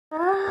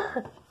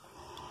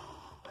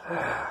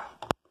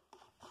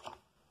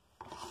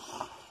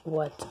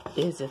What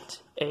is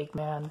it,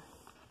 Eggman?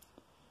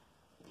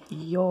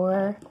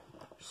 Your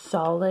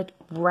solid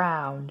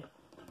ground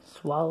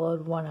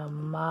swallowed one of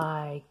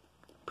my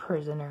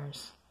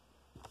prisoners.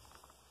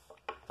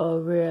 Oh,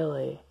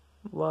 really?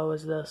 What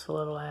was this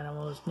little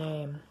animal's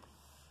name?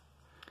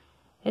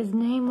 His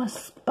name was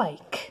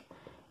Spike,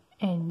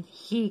 and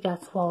he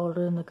got swallowed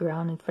in the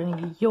ground in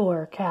front of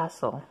your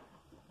castle.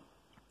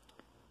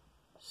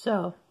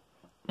 So,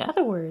 in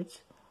other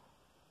words,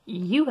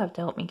 you have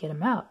to help me get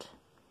him out.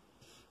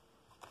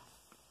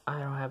 I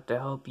don't have to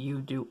help you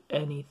do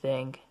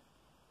anything.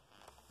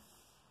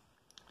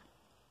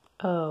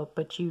 Oh,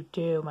 but you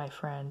do, my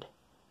friend.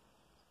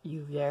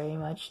 You very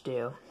much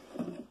do.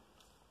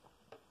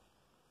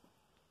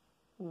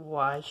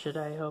 Why should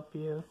I help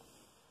you?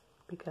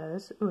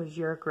 Because it was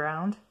your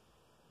ground.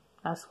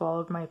 I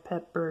swallowed my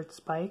pet bird,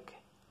 Spike.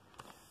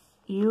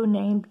 You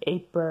named a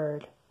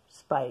bird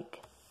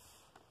Spike.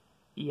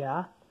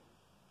 Yeah?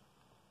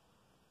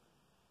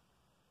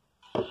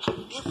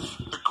 If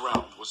the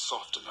ground was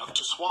soft enough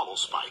to swallow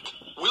Spike,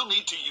 we'll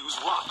need to use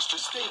rocks to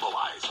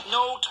stabilize.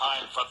 No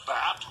time for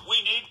that.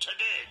 We need to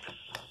dig.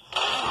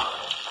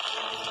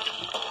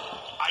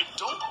 I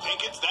don't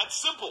think it's that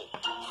simple.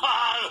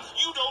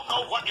 You don't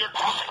know what you're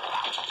talking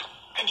about.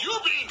 And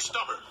you're being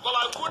stubborn. Well,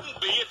 I wouldn't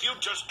be if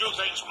you'd just do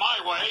things my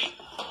way.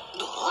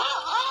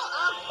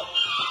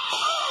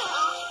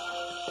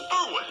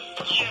 Her way,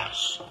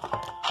 yes.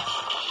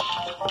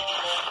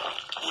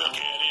 We'll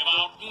get him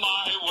out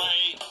my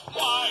way.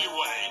 My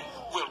way.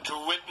 We'll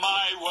do it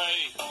my way.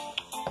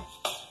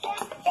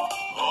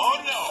 Oh,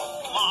 no.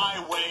 My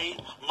way.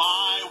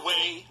 My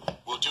way.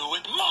 We'll do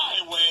it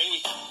my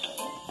way.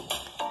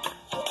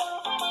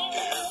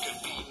 There can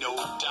be no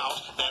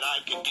doubt that I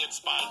can get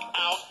Spike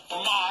out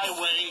my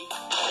way.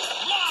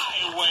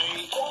 My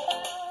way.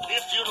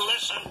 If you'd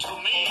listen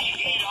to me,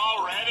 he'd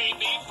already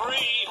be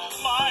free.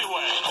 My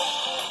way.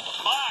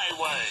 My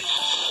way.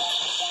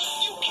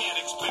 You can't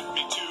expect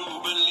me to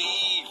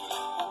believe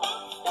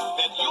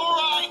that your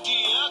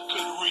idea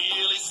could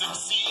really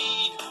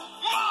succeed.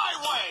 My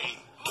way.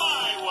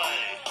 My way.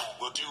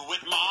 We'll do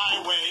it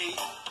my way.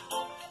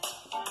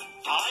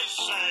 I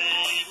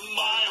say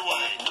my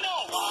way. No,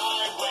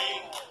 my way.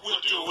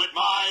 We'll do it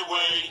my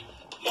way.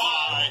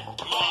 My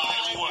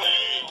way.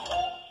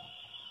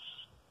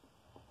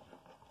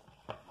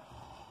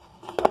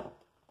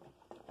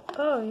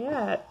 Oh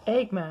yeah,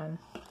 Eggman.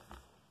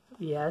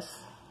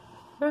 Yes.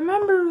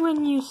 Remember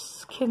when you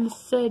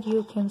said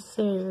you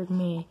considered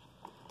me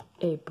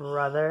a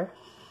brother?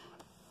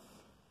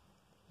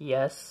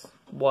 Yes.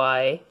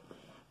 Why?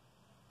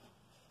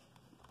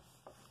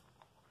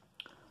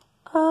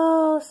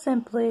 Oh,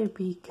 simply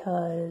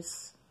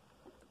because,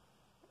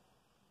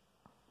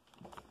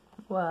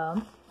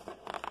 well,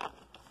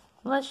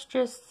 let's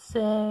just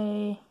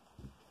say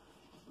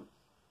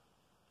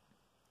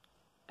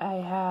I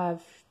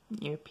have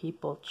your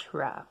people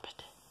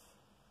trapped.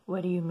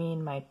 What do you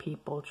mean, my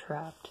people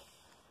trapped?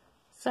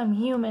 Some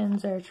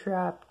humans are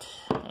trapped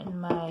in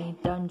my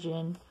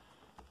dungeon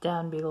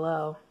down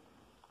below,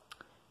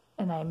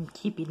 and I'm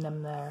keeping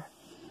them there.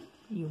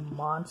 You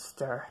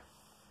monster.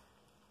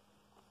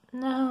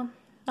 No,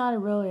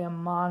 not really a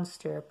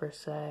monster per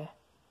se.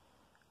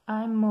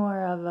 I'm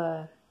more of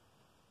a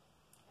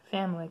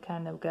family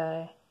kind of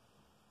guy.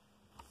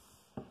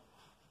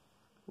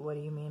 What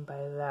do you mean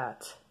by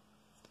that?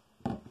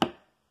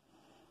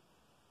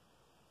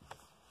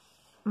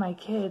 My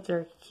kids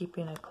are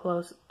keeping a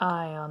close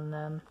eye on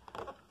them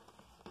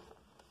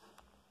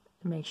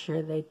to make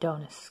sure they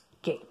don't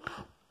escape.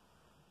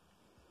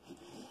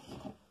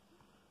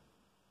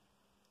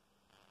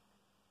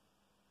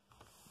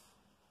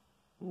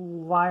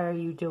 Why are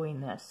you doing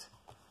this?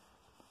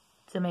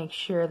 To make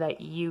sure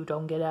that you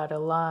don't get out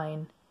of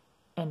line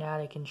and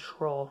out of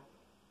control.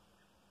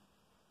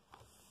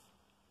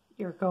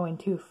 You're going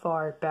too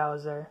far,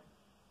 Bowser.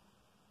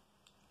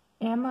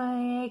 Am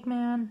I,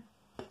 Eggman?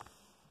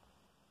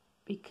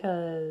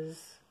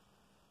 Because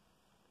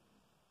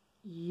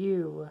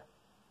you...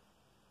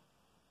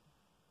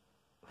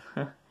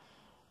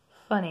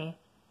 Funny,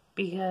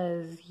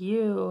 because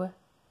you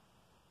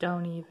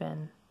don't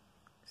even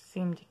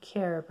seem to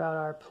care about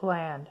our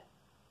plan.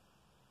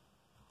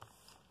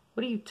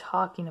 What are you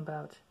talking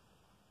about?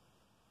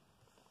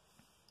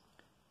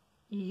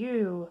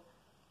 You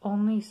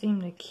only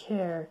seem to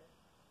care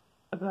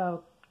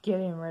about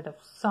getting rid of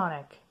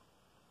Sonic.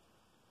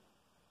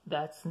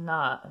 That's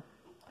not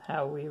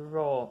how we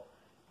roll,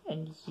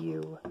 and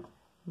you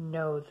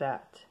know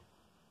that.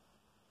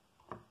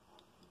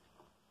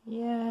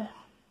 Yeah.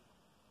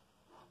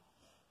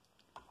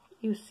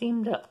 You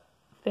seem to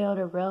fail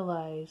to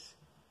realize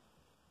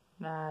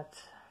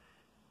that,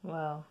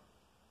 well,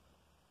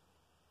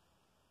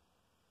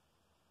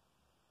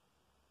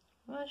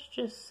 let's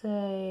just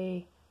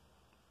say,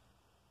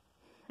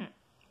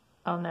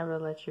 I'll never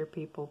let your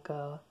people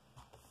go.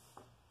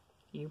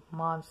 You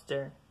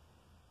monster.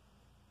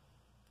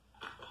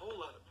 A whole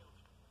lot of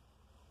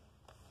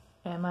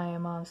Am I a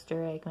monster,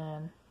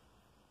 Eggman?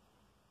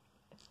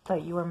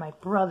 thought you were my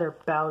brother,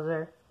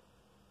 Bowser.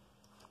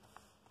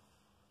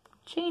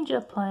 Change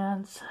of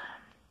plans.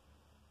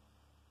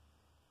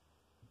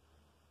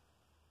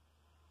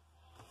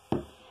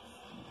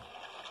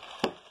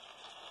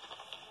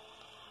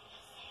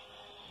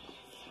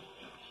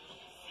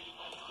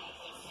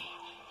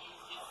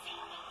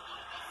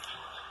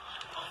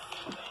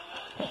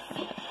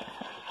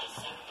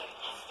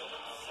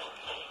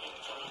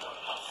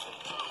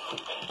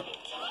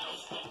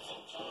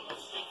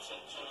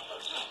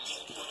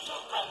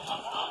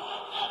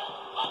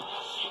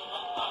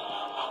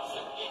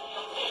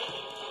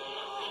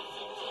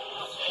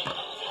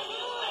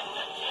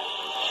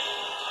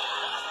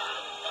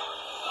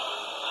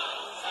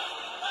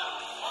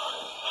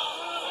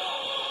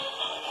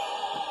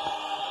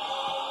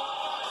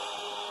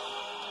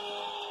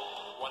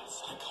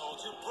 Once I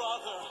called you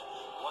brother,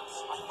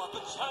 once I thought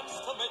the chance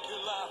to make you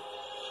laugh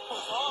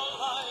was all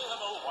I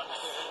ever wanted.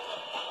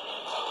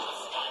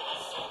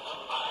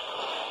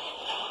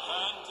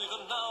 And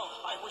even now,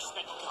 I wish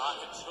that God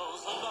had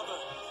chose another,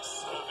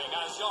 serving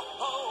as your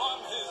foe on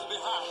his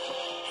behalf.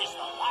 He's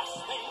the last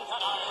thing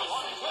that I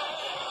wanted.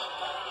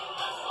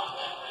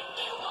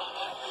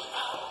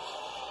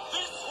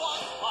 This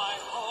was my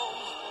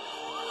home.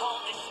 All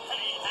this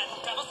pain and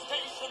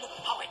devastation,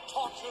 how it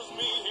tortures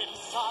me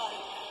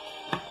inside.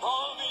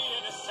 All the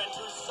innocent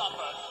who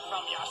suffer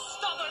from your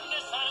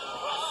stubbornness and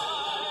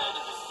pride.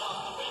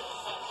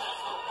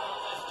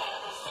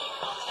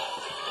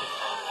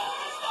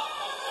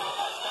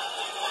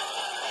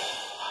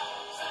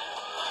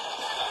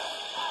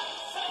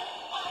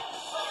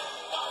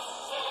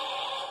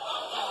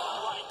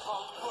 Why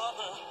call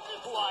brother?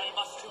 Why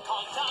must you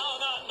call down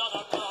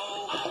another blow?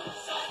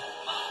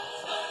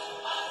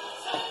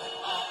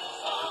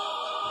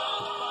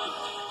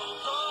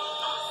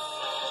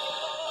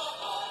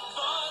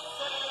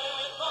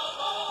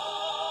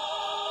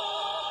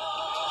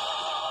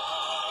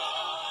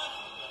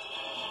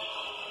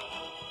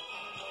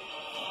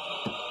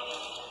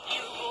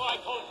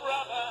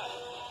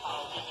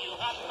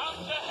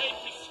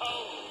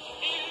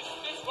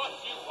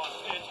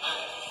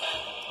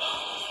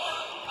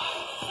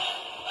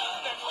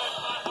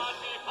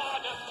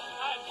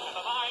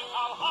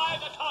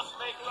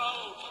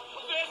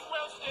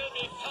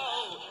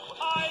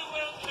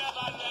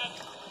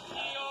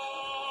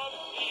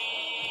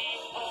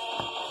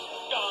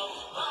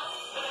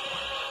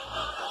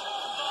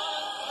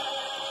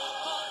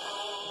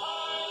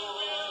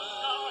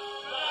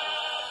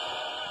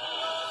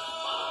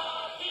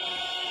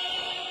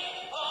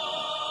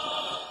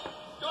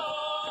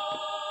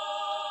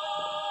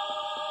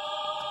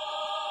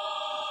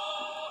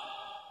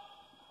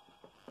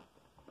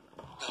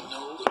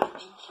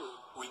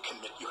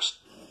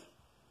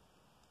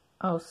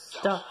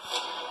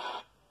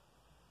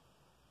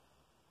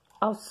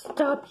 I'll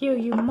stop you,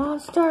 you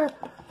monster!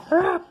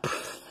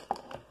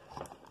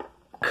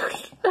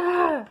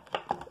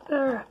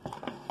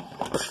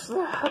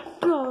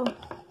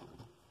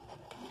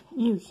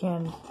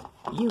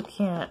 You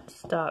can't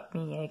stop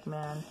me,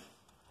 Eggman.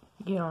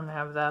 You don't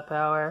have that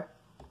power.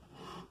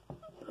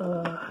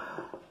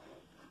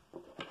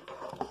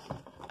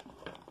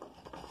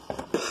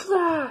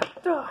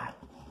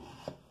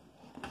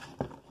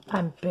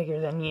 I'm bigger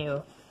than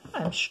you.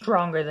 I'm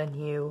stronger than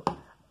you.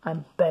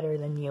 I'm better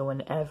than you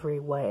in every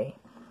way.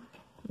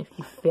 If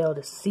you fail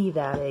to see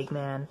that,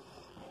 Eggman,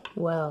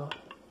 well,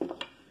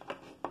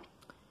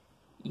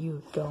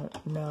 you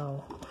don't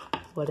know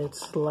what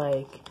it's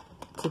like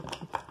to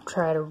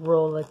try to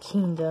rule a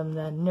kingdom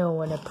that no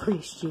one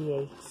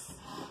appreciates.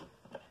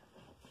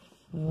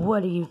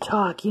 What are you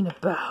talking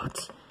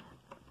about?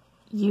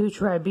 You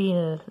try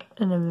being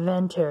an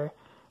inventor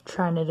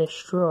trying to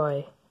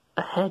destroy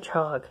a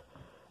hedgehog.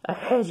 A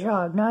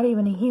hedgehog, not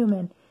even a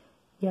human.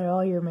 Yet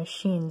all your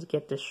machines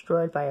get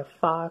destroyed by a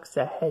fox,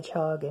 a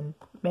hedgehog, and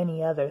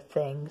many other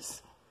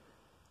things.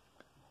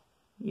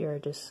 You're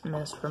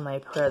dismissed from my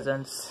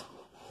presence.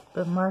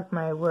 But mark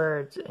my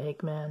words,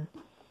 Eggman.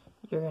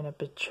 You're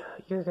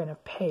gonna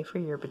pay for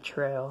your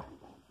betrayal.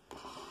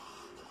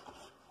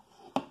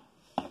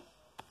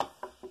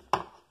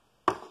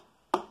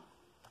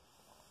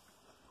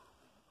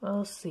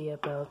 We'll see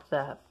about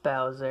that,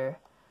 Bowser.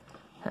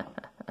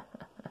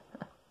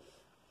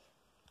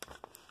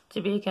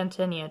 To be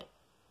continued.